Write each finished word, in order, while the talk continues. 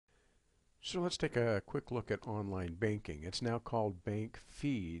So let's take a quick look at online banking. It's now called Bank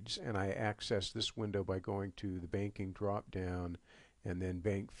Feeds, and I access this window by going to the Banking drop-down and then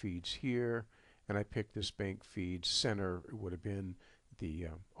Bank Feeds here, and I pick this Bank Feeds Center. It would have been the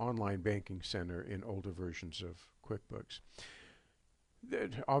online banking center in older versions of QuickBooks.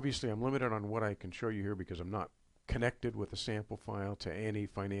 Obviously, I'm limited on what I can show you here because I'm not connected with a sample file to any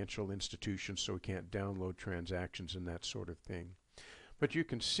financial institution, so we can't download transactions and that sort of thing. But you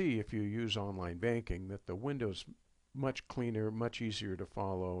can see if you use online banking that the window's much cleaner, much easier to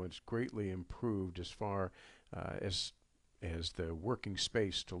follow. It's greatly improved as far as the working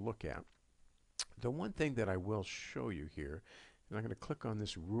space to look at. The one thing that I will show you here, and I'm going to click on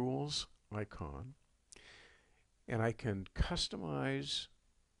this rules icon, and I can customize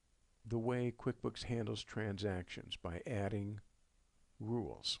the way QuickBooks handles transactions by adding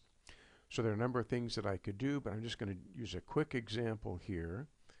rules. So there are a number of things that I could do, but I'm just going to use a quick example here.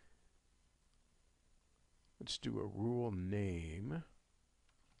 Let's do a rule name.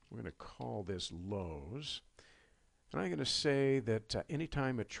 We're going to call this Lowe's. And I'm going to say that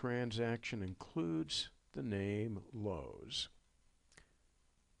anytime a transaction includes the name Lowe's,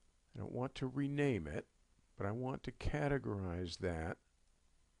 I don't want to rename it, but I want to categorize that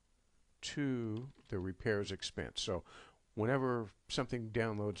to the repairs expense. So whenever something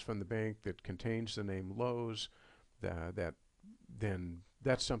downloads from the bank that contains the name Lowe's, then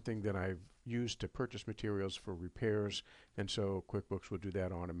that's something that I've used to purchase materials for repairs, and so QuickBooks will do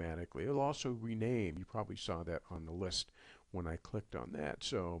that automatically. It'll also rename. You probably saw that on the list when I clicked on that.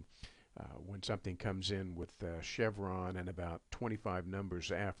 So when something comes in with Chevron and about 25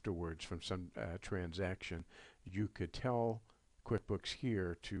 numbers afterwards from some transaction, you could tell QuickBooks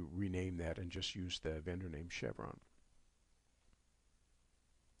here to rename that and just use the vendor name Chevron.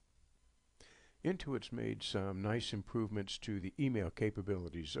 Intuit's made some nice improvements to the email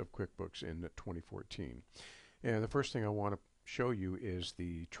capabilities of QuickBooks in 2014. And the first thing I want to show you is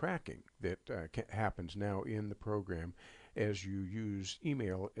the tracking that happens now in the program as you use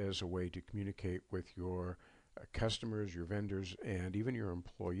email as a way to communicate with your customers, your vendors, and even your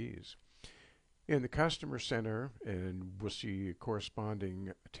employees. In the Customer Center, and we'll see a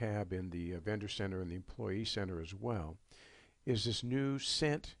corresponding tab in the Vendor Center and the Employee Center as well, is this new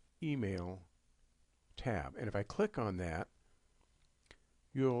Sent Email tab. And if I click on that,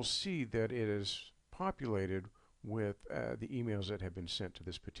 you'll see that it is populated with the emails that have been sent to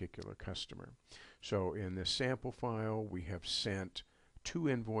this particular customer. So in this sample file, we have sent 2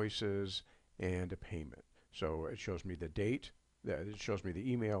 invoices and a payment. So it shows me the date, it shows me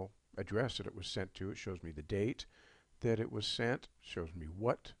the email address that it was sent to, it shows me the date that it was sent, shows me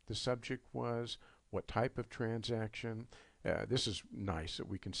what the subject was, what type of transaction. This is nice that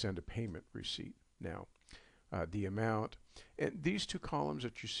we can send a payment receipt now. The amount, and these 2 columns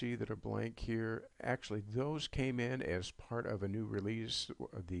that you see that are blank here, actually those came in as part of a new release,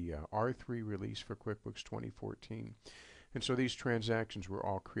 the R3 release for QuickBooks 2014. And so these transactions were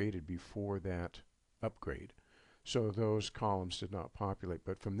all created before that upgrade. So those columns did not populate.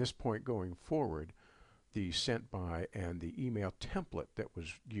 But from this point going forward, the sent by and the email template that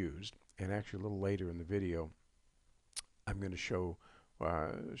was used, and actually a little later in the video, I'm going to show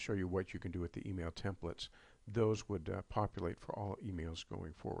you what you can do with the email templates. Those would populate for all emails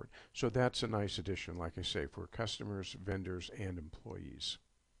going forward. So that's a nice addition, like I say, for customers, vendors, and employees.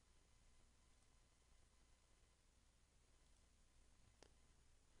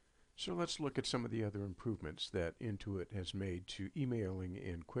 So let's look at some of the other improvements that Intuit has made to emailing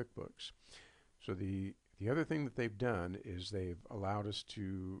in QuickBooks. So the other thing that they've done is they've allowed us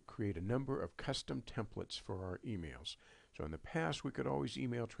to create a number of custom templates for our emails. So in the past, we could always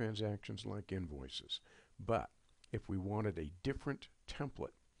email transactions like invoices. But if we wanted a different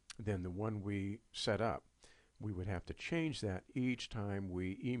template than the one we set up, we would have to change that each time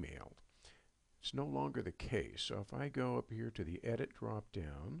we emailed. It's no longer the case. So if I go up here to the Edit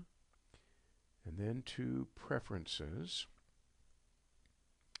drop-down and then to Preferences,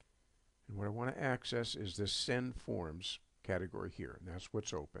 and what I want to access is this Send Forms category here, and that's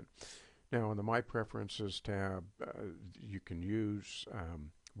what's open. Now in the My Preferences tab, you can use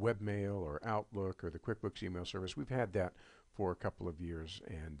Webmail or Outlook or the QuickBooks email service. We've had that for a couple of years,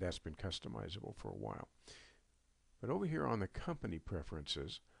 and that's been customizable for a while. But over here on the Company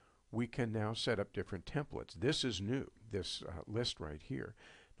Preferences, we can now set up different templates. This is new, this list right here.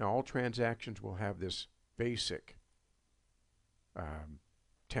 Now all transactions will have this basic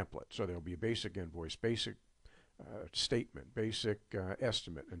template. So there'll be a basic invoice, basic statement, basic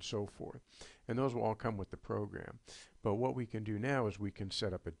estimate, and so forth. And those will all come with the program. But what we can do now is we can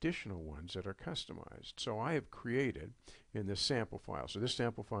set up additional ones that are customized. So I have created in this sample file. So this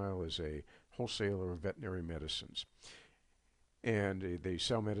sample file is a wholesaler of veterinary medicines. And they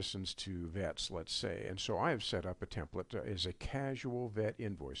sell medicines to vets, let's say. And so I have set up a template as a casual vet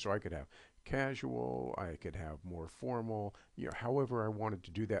invoice. So I could have casual, I could have more formal, however I wanted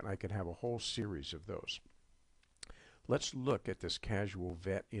to do that, and I could have a whole series of those. Let's look at this casual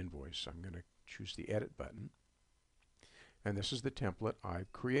vet invoice. I'm going to choose the edit button, and this is the template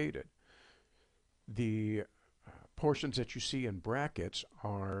I've created. The portions that you see in brackets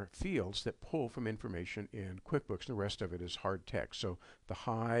are fields that pull from information in QuickBooks, and the rest of it is hard text. So the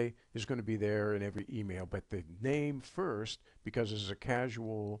hi is going to be there in every email, but the name first, because this is a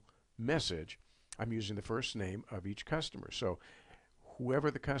casual message, I'm using the first name of each customer. So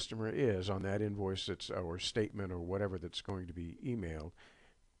whoever the customer is on that invoice or statement or whatever that's going to be emailed,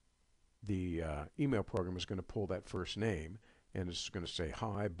 the email program is going to pull that first name, and it's going to say,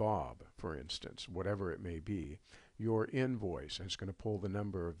 hi Bob, for instance, whatever it may be. Your invoice, and it's going to pull the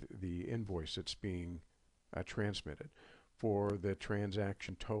number of the invoice that's being transmitted for the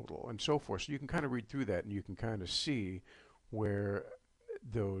transaction total, and so forth. So you can kind of read through that, and you can kind of see where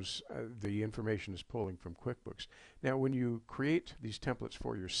the information is pulling from QuickBooks. Now when you create these templates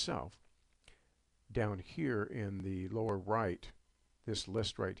for yourself, down here in the lower right, this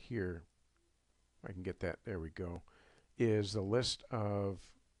list right here, I can get that, there we go, is the list of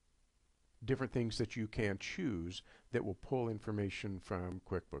different things that you can choose that will pull information from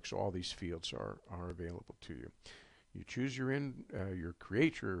QuickBooks. So all these fields are available to you. You choose your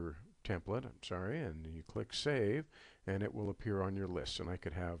create your template, and you click save, and it will appear on your list, and I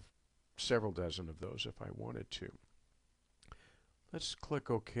could have several dozen of those if I wanted to. Let's click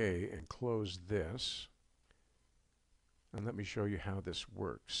OK and close this, and let me show you how this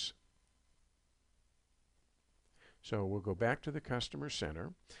works. So we'll go back to the Customer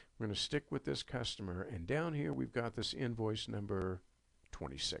Center. We're going to stick with this customer, and down here we've got this invoice number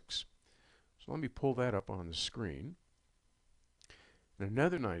 26. So let me pull that up on the screen. And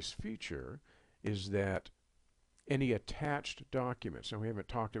another nice feature is that any attached documents, and we haven't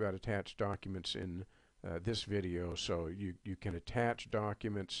talked about attached documents in this video, so you can attach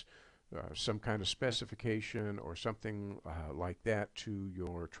documents, some kind of specification or something like that to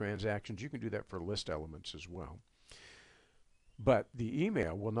your transactions. You can do that for list elements as well. But the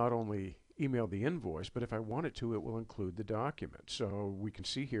email will not only email the invoice, but if I wanted to, it will include the document. So we can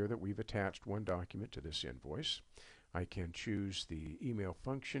see here that we've attached one document to this invoice. I can choose the email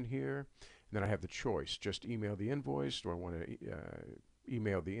function here, and then I have the choice, just email the invoice. Do I want to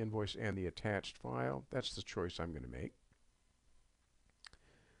email the invoice and the attached file? That's the choice I'm going to make.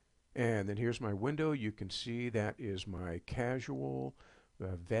 And then here's my window. You can see that is my casual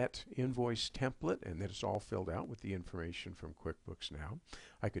vet invoice template, and that it's all filled out with the information from QuickBooks now.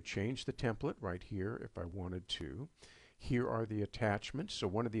 I could change the template right here if I wanted to. Here are the attachments. So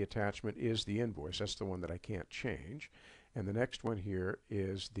one of the attachment is the invoice. That's the one that I can't change. And the next one here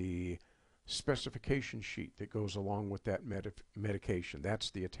is the specification sheet that goes along with that medication. That's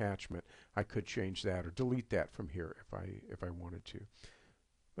the attachment. I could change that or delete that from here if I wanted to.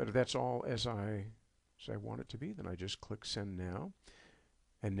 But if that's all as I want it to be, then I just click Send Now.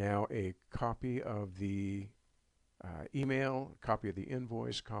 And now a copy of the email, copy of the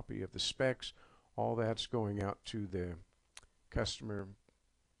invoice, copy of the specs, all that's going out to the customer.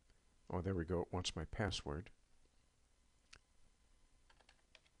 Oh, there we go. It wants my password.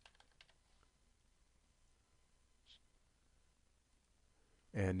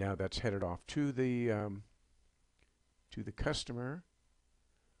 And now that's headed off to the customer.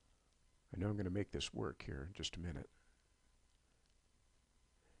 I know I'm going to make this work here in just a minute.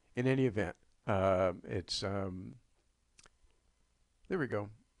 In any event, there we go.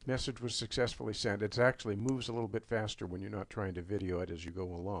 Message was successfully sent. It actually moves a little bit faster when you're not trying to video it as you go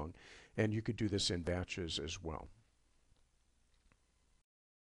along. And you could do this in batches as well.